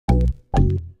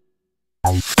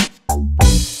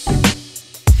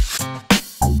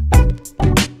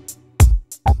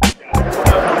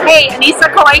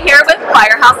Anissa Coy here with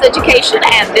Firehouse Education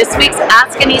and this week's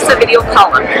Ask Anissa video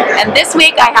column. And this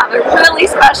week I have a really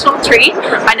special treat.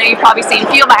 I know you've probably seen a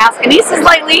few of my Ask Anissas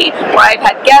lately where I've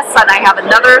had guests, and I have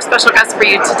another special guest for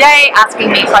you today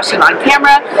asking me a question on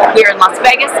camera. We're in Las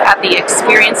Vegas at the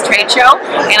Experience Trade Show,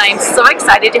 and I'm so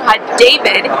excited to have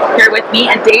David here with me.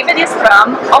 And David is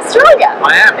from Australia.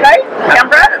 I am. Right?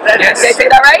 Canberra? Yes. Did I say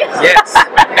that right? Yes.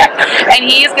 And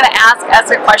he is going to ask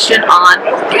us a question on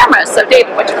camera. So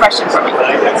David, what's your question for me?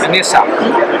 Anissa,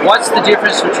 what's the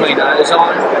difference between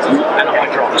ozone and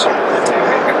hydroxyl?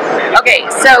 Okay,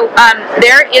 so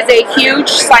there is a huge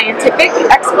scientific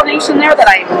explanation there that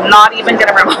I'm not even going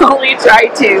to remotely try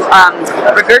to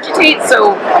regurgitate.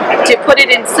 So to put it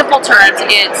in simple terms,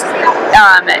 it's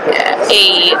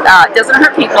doesn't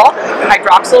hurt people.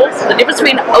 Hydroxyl, the difference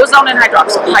between ozone and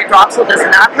hydroxyl. Hydroxyl does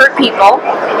not hurt people.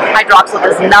 Hydroxyl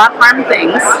does not harm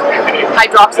things.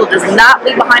 Hydroxyl does not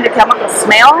leave behind a chemical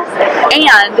smell.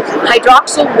 And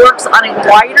hydroxyl works on a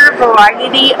wider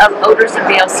variety of odors and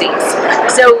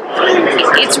VOCs. So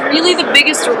it's really the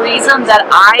biggest reason that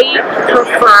I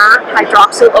prefer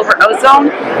hydroxyl over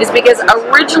ozone is because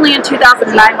originally in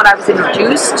 2009 when I was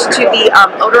introduced to the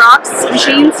Odorox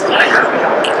machines,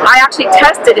 I actually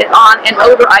tested it on an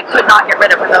odor I could not get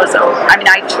rid of with ozone. I mean,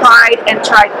 I tried and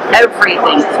tried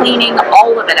everything, cleaning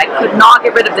all of it. I could not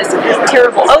get rid of this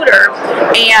terrible odor,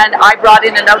 and I brought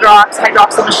in an Odorox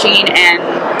hydroxyl machine and,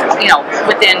 you know,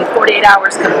 within 48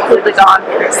 hours completely gone.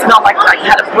 It smelled like I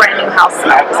had a brand new house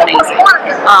smell. It was amazing.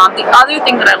 The other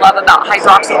thing that I love about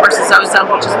hydroxyl versus ozone,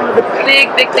 which is one of the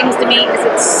big things to me, is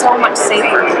it's so much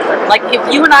safer. Like if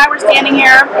you and I were standing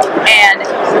here and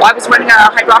I was running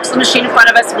a hydroxyl machine in front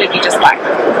of us, we'd be just fine.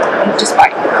 Just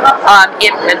fine.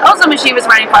 If an ozone machine was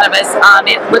running in front of us,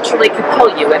 it literally could kill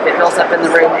you if it builds up in the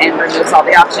room and removes all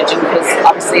the oxygen, because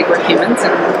obviously we're humans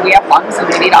and we have lungs and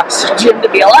we need oxygen to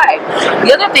be alive.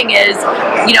 The other thing is,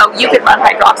 you know, you could run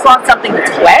hydroxyl on something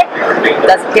that's wet, it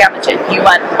doesn't damage it. You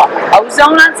run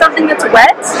ozone on something that's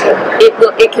wet, it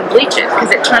can bleach it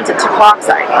because it turns it to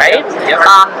peroxide, right?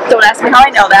 Don't ask me how I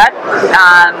know that,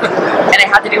 and it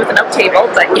had to do with an oak table,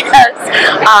 but yes.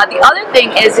 The other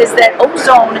thing is that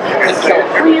ozone can kill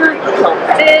plant, kill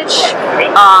fish.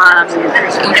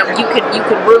 You know, you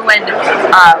could ruin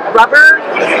rubber,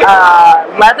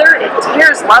 leather. It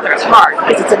tears leather apart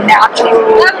because it's a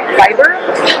natural fiber.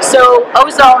 So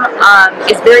ozone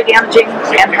is very damaging,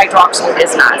 and hydroxyl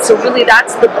is not. So really,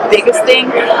 that's the biggest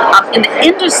thing in the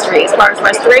industry as far as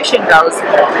restoration goes.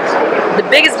 The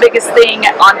biggest thing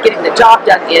on getting the job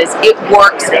done is it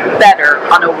works better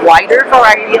on a wider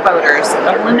variety of odors,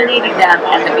 eliminating them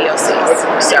and the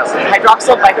VOCs. So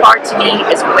hydroxyl by far to me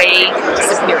is way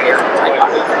superior.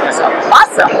 So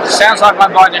awesome. Sounds like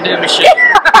I'm buying a new machine.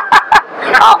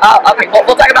 Okay,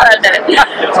 we'll talk about that in a minute.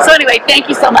 So anyway, thank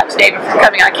you so much, David, for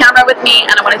coming on camera with me,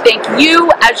 and I want to thank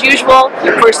you, as usual,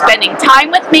 for spending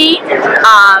time with me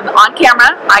on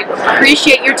camera. I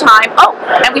appreciate your time. Oh,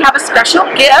 and we have a special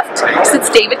gift since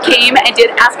David came and did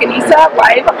Ask Anissa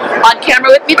live on camera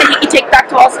with me that he can take back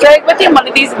to Australia with him. One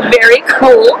of these very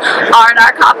cool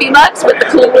R&R coffee mugs with the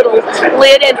cool little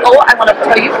lid, and oh, I want to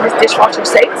tell you, this dishwasher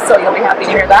safe, so you'll be happy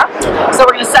to hear that. So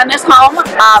we're going to send this home with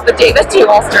David to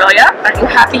Australia. Are you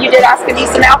happy you did Ask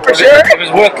Anissa now for sure? It was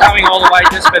worth coming all the way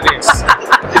just for this.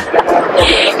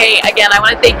 Hey, again, I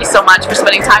want to thank you so much for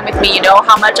spending time with me. You know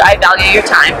how much I value your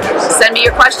time. Send me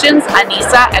your questions,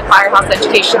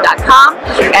 Anissa@firehouseeducation.com,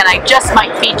 and I just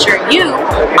might feature you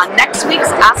on next week's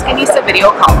Ask Anissa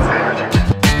video call.